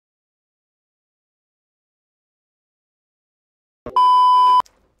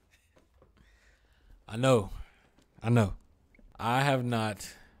I know. I have not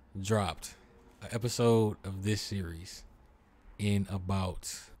dropped an episode of this series in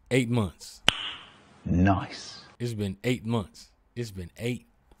about 8 months. Nice. It's been 8 months. It's been 8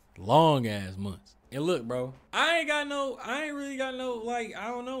 long ass months. And look, bro, I ain't really got no, like, I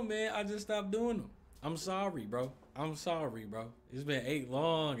don't know, man. I just stopped doing them. I'm sorry, bro. It's been 8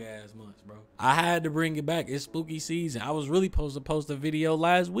 long ass months, bro. I had to bring it back. It's spooky season. I was really supposed to post a video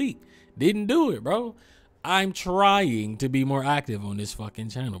last week. Didn't do it, bro. I'm trying to be more active on this fucking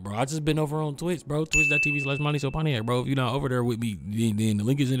channel, bro. I just been over on Twitch, bro. Twitch.tv/Pontiac, bro. If you're not over there with me, then the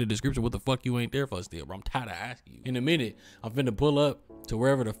link is in the description. What the fuck you ain't there for still, bro? I'm tired of asking you. In a minute, I'm finna pull up to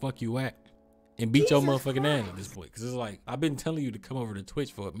wherever the fuck you at and beat your motherfucking ass at this point. Cause it's like, I've been telling you to come over to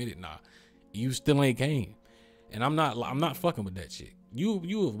Twitch for a minute now. You still ain't came. And I'm not fucking with that shit.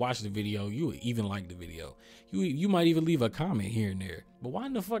 You have watched the video. You would even like the video. You might even leave a comment here and there. But why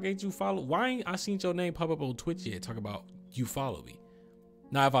in the fuck ain't you follow? Why ain't I seen your name pop up on Twitch yet? Talk about you follow me.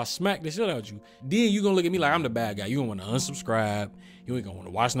 Now, if I smack the shit out you, then you gonna look at me like I'm the bad guy. You gonna want to unsubscribe. You ain't gonna want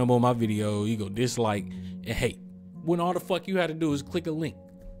to watch no more of my video. You gonna dislike and hate. When all the fuck you had to do is click a link.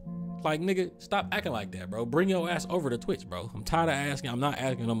 Like, nigga, stop acting like that, bro. Bring your ass over to Twitch, bro. I'm tired of asking. I'm not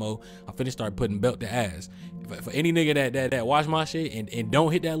asking no more. I'm finna start putting belt to ass. For any nigga that watch my shit and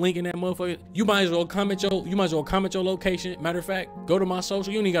don't hit that link in that motherfucker, you might as well comment your location. Matter of fact, go to my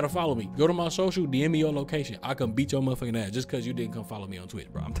social. You don't even gotta follow me. Go to my social, DM me your location. I can beat your motherfucking ass just cause you didn't come follow me on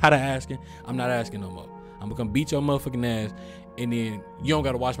Twitch, bro. I'm tired of asking. I'm not asking no more. I'm gonna come beat your motherfucking ass, and then you don't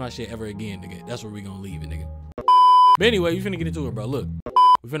gotta watch my shit ever again, nigga. That's where we gonna leave it, nigga. But anyway, you finna get into it, bro. Look.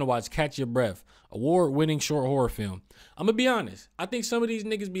 We're finna watch Catch Your Breath, award-winning short horror film. I'm gonna be honest. I think some of these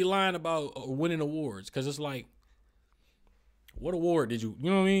niggas be lying about winning awards, cause it's like, what award did you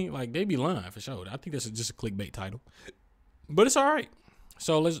know what I mean? Like, they be lying for sure. I think that's just a clickbait title, but it's all right.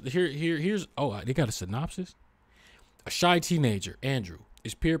 So here's they got a synopsis. A shy teenager, Andrew,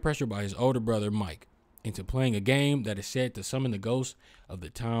 is peer pressured by his older brother Mike into playing a game that is said to summon the ghost of the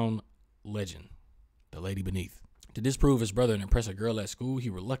town legend, the Lady Beneath. To disprove his brother and impress a girl at school, he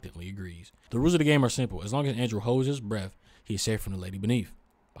reluctantly agrees. The rules of the game are simple. As long as Andrew holds his breath, he is safe from the Lady Beneath.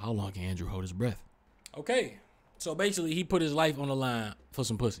 But how long can Andrew hold his breath? Okay, so basically he put his life on the line for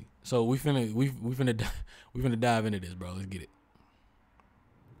some pussy. So we finna dive into this, bro. Let's get it.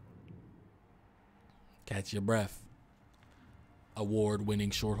 Catch Your Breath,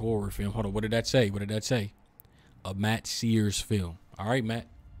 award-winning short horror film. Hold on, what did that say? A Matt Sears film. All right, Matt.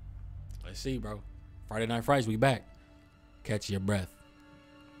 Let's see, bro. Friday Night Frights, we back. Catch Your Breath.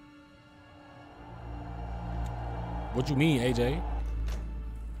 What you mean, AJ?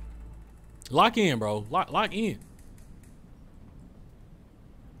 Lock in, bro. Lock in.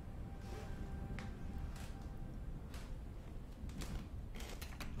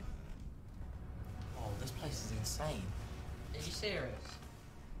 Oh, this place is insane. Are you serious?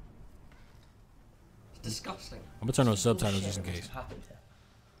 It's disgusting. I'm gonna turn on subtitles just in case. Happened here.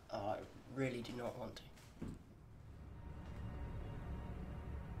 I really do not want to.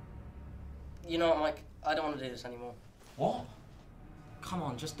 You know what, Mike? I don't want to do this anymore. What? Come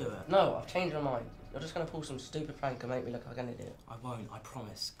on, just do it. No, I've changed my mind. You're just going to pull some stupid prank and make me look like an idiot. I won't, I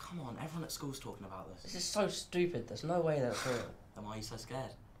promise. Come on, everyone at school's talking about this. This is so stupid. There's no way that's real. Then why are you so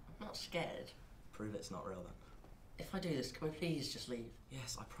scared? I'm not scared. Prove it's not real then. If I do this, can we please just leave?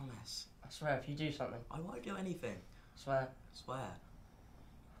 Yes, I promise. I swear, if you do something. I won't do anything. Swear. Swear.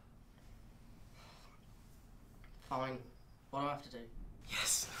 Fine. What do I have to do?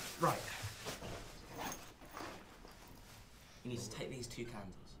 Yes. Right. You need to take these 2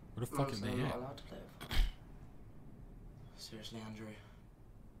 candles. Where the fuck is they I'm not at? allowed to live. Seriously, Andrew.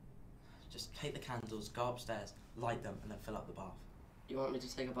 Just take the candles, go upstairs, light them, and then fill up the bath. You want me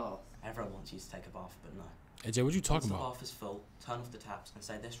to take a bath? Everyone wants you to take a bath, but no. AJ, what you talking Once about? the bath is full, turn off the taps and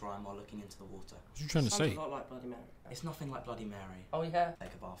say this rhyme while looking into the water. What you trying to Sounds say? a lot like Bloody Mary. It's nothing like Bloody Mary. Oh, yeah?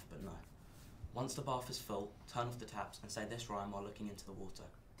 Take a bath, but no. Once the bath is full, turn off the taps and say this rhyme while looking into the water.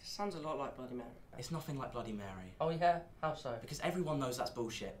 This sounds a lot like Bloody Mary. It's nothing like Bloody Mary. Oh, yeah? How so? Because everyone knows that's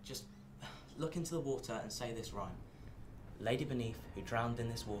bullshit. Just look into the water and say this rhyme. Lady beneath who drowned in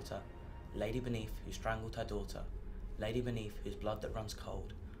this water. Lady beneath who strangled her daughter. Lady beneath whose blood that runs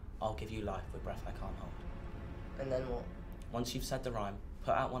cold. I'll give you life with breath I can't hold. And then what? Once you've said the rhyme,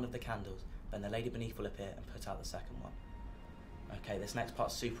 put out one of the candles, then the lady beneath will appear and put out the second one. Okay, this next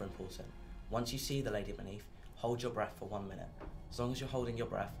part's super important. Once you see the lady beneath, hold your breath for 1 minute. As long as you're holding your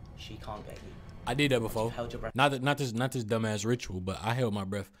breath, she can't get you. I did that before. Held your breath. Not this dumbass ritual, but I held my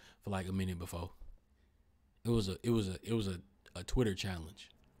breath for like a minute before. It was a Twitter challenge.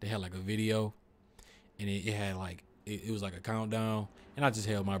 They had like a video, and it had like it was like a countdown, and I just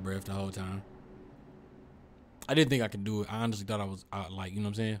held my breath the whole time. I didn't think I could do it. I honestly thought I was like, you know what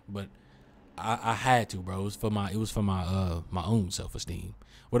I'm saying? But I had to, bro. It was for my my own self-esteem.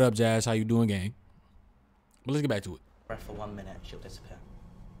 What up, Jazz? How you doing, gang? But let's get back to it. Breath for 1 minute, she'll disappear.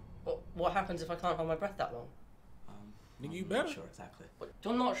 What happens if I can't hold my breath that long? Nigga, you I'm better. not sure exactly. But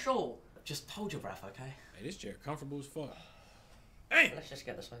you're not sure. Just hold your breath, okay? Hey, this chair comfortable as fuck. Hey! Let's just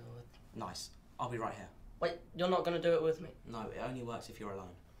get this over with. Nice. I'll be right here. Wait, you're not going to do it with me? No, it only works if you're alone.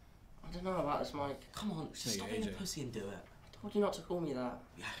 I don't know about this, Mike. Come on, just stop being a pussy and do it. I told you not to call me that.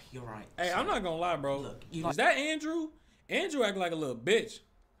 Yeah, you're right. Hey, I'm not gonna lie, bro. Look, Is that Andrew? Andrew act like a little bitch.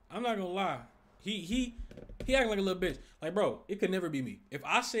 I'm not gonna lie. He acting like a little bitch. Like, bro, it could never be me. If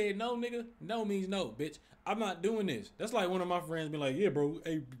I said no, nigga, no means no, bitch. I'm not doing this. That's like one of my friends be like, yeah, bro,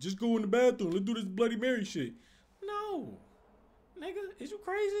 hey, just go in the bathroom. Let's do this Bloody Mary shit. No. Nigga, is you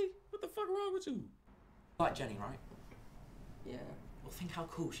crazy? What the fuck wrong with you? Like Jenny, right? Yeah. Well, think how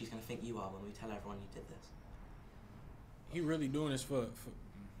cool she's gonna think you are when we tell everyone you did this. He really doing this for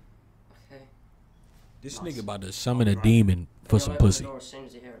Okay. this Nice. nigga about to summon a demon for some You'll open pussy. the door as soon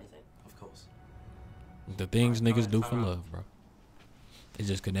as you hear anything. Of course. The things Alright, niggas do for time out. love, bro. It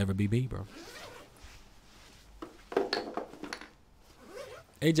just could never be me, bro.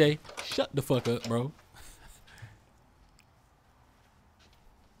 AJ, shut the fuck up, bro.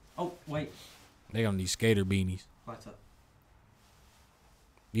 Oh, wait. They on these skater beanies. Lighter.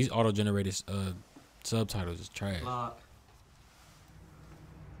 These auto-generated subtitles is trash. Clark.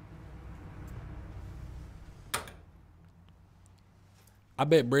 I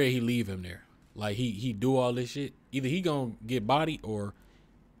bet Brad he leave him there. Like he do all this shit. Either he gonna get bodied or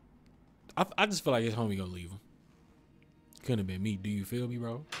I just feel like his homie gonna leave him. Couldn't have been me. Do you feel me,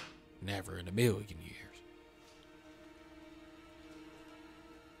 bro? Never in a million years.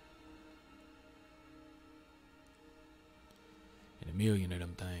 In a million of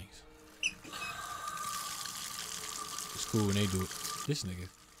them things. It's cool when they do it. This nigga,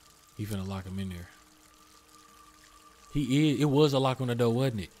 he finna lock him in there. He is. It was a lock on the door,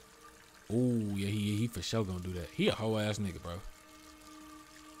 wasn't it? Oh yeah, he for sure gonna do that. He a whole ass nigga, bro.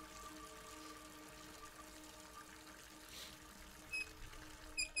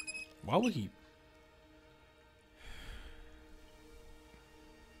 Why would he?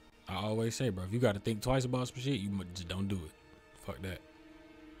 I always say, bro, if you got to think twice about some shit, you just don't do it. Fuck that.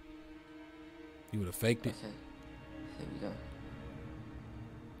 You would have faked it. Okay. Here we go.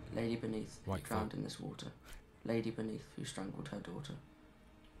 Lady beneath who White drowned folk. in this water. Lady beneath who strangled her daughter.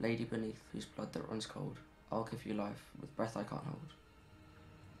 Lady beneath whose blood that runs cold. I'll give you life with breath I can't hold.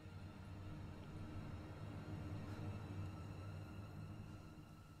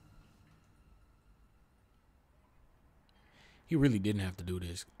 He really didn't have to do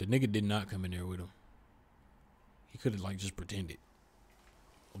this. The nigga did not come in there with him. He could have like just pretended.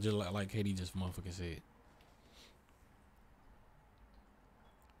 Just like Katie just motherfucking said.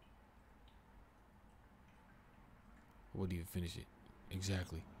 Wouldn't even finish it.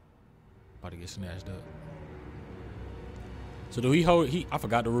 Exactly. About to get snatched up. So do he hold I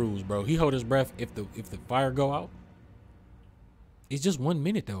forgot the rules, bro. He hold his breath if the fire go out. It's just 1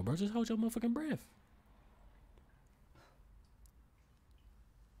 minute though, bro. Just hold your motherfucking breath.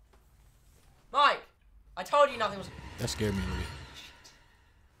 Mike! I told you nothing was... That scared me a little bit.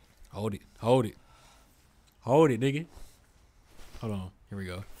 Hold it. Hold it. Hold it, nigga. Hold on. Here we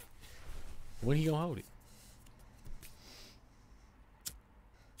go. When he gonna hold it?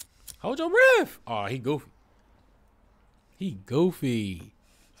 Hold your breath. Oh, he goofy. He goofy.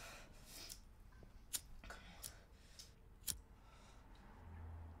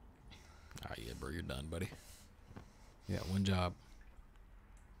 All right, yeah, bro, you're done, buddy. Yeah, one job.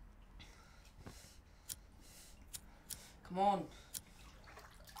 Come on.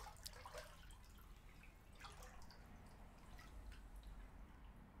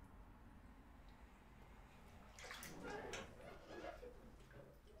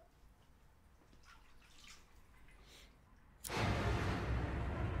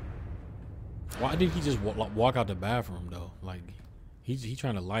 Why did he just walk out the bathroom though? Like, he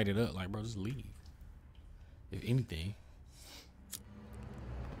trying to light it up. Like, bro, just leave. If anything.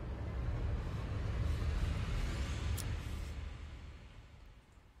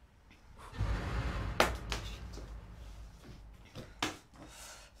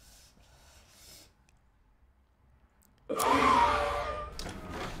 No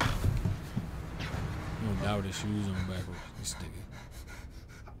doubt his shoes on backwards. This nigga.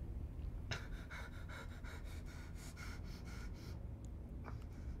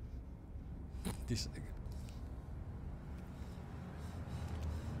 This nigga.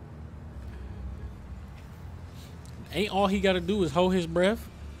 Ain't all he got to do is hold his breath?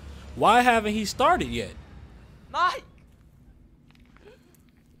 Why haven't he started yet? Mike!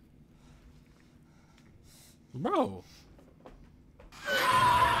 Bro.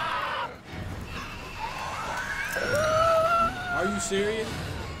 Are you serious?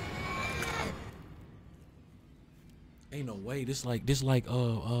 Ain't no way. This like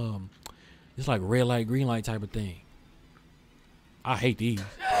red light, green light type of thing. I hate these.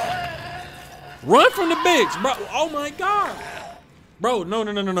 Run from the bitch, bro. Oh my God. Bro,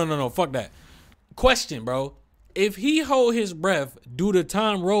 no. Fuck that. Question, bro. If he hold his breath, do the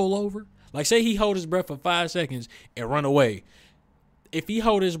time roll over? Like, say he hold his breath for 5 seconds and run away. If he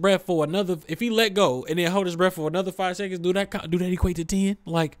hold his breath for another, if he let go and then hold his breath for another 5 seconds, do that equate to 10?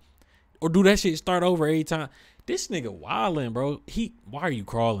 Like, or do that shit start over every time? This nigga wildin', bro. Why are you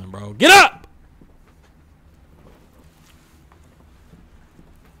crawling, bro? Get up!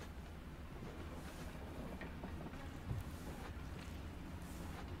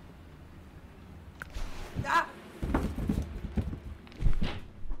 Ah!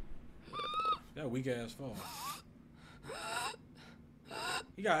 That weak ass phone.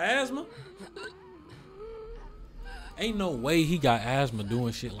 He got asthma? Ain't no way he got asthma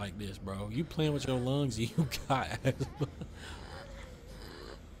doing shit like this, bro. You playing with your lungs and you got asthma.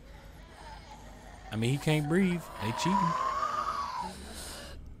 I mean, he can't breathe. They cheating.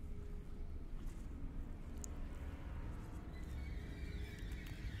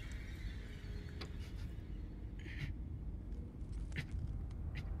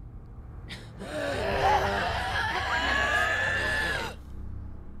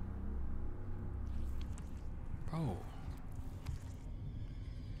 Bro.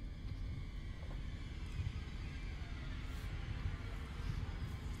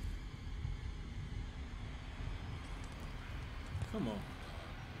 Come on.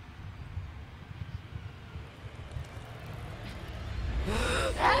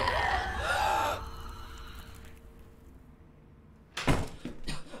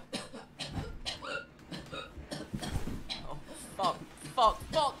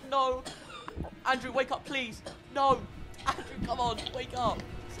 Fuck, no! Andrew, wake up, please! No! Andrew, come on, wake up!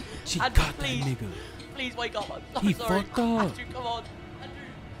 She Andrew, got please! that nigga. Please wake up, I'm so He sorry. fucked up. Andrew, come on! Andrew,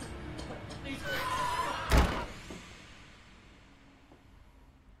 please.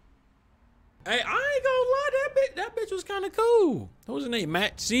 Hey, I ain't gonna lie, that bitch was kind of cool. What was his name?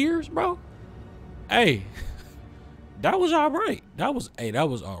 Matt Sears, bro. Hey, that was all right. That was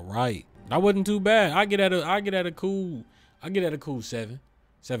all right. That wasn't too bad. I get at a cool 7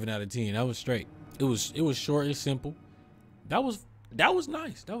 out of 10. That was straight. It was short and simple. That was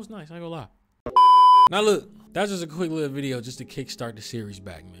nice. That was nice. I ain't gonna lie. Now look, that's just a quick little video just to kickstart the series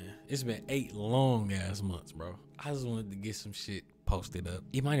back, man. It's been 8 long ass months, bro. I just wanted to get some shit posted up.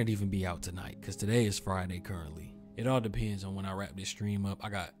 It might not even be out tonight because today is Friday currently. It all depends on when I wrap this stream up.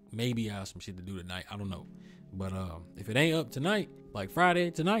 Maybe I have some shit to do tonight. I don't know. But if it ain't up tonight, like Friday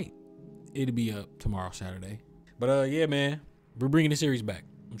tonight, it'll be up tomorrow, Saturday. But yeah, man, we're bringing the series back.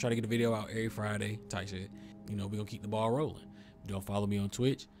 I'm trying to get a video out every Friday type shit. You know, we're gonna keep the ball rolling. If you don't follow me on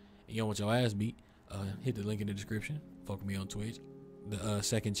Twitch and you don't want your ass beat, hit the link in the description. Follow me on Twitch. The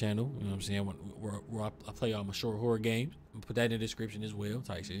second channel, you know what I'm saying, where I play all my short horror games. Put that in the description as well,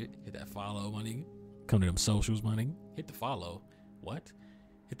 type shit. Hit that follow, my nigga. Come to them socials, my nigga. Hit the follow. What?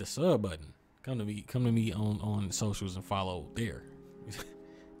 Hit the sub button. Come to me on the socials and follow there.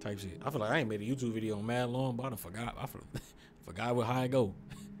 Type shit. I feel like I ain't made a YouTube video on mad long, but I forgot how I go.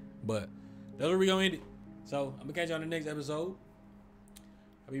 But that's where we gonna end it. So I'm gonna catch you on the next episode.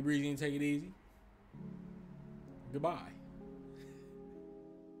 I'll be breezy and take it easy. Goodbye.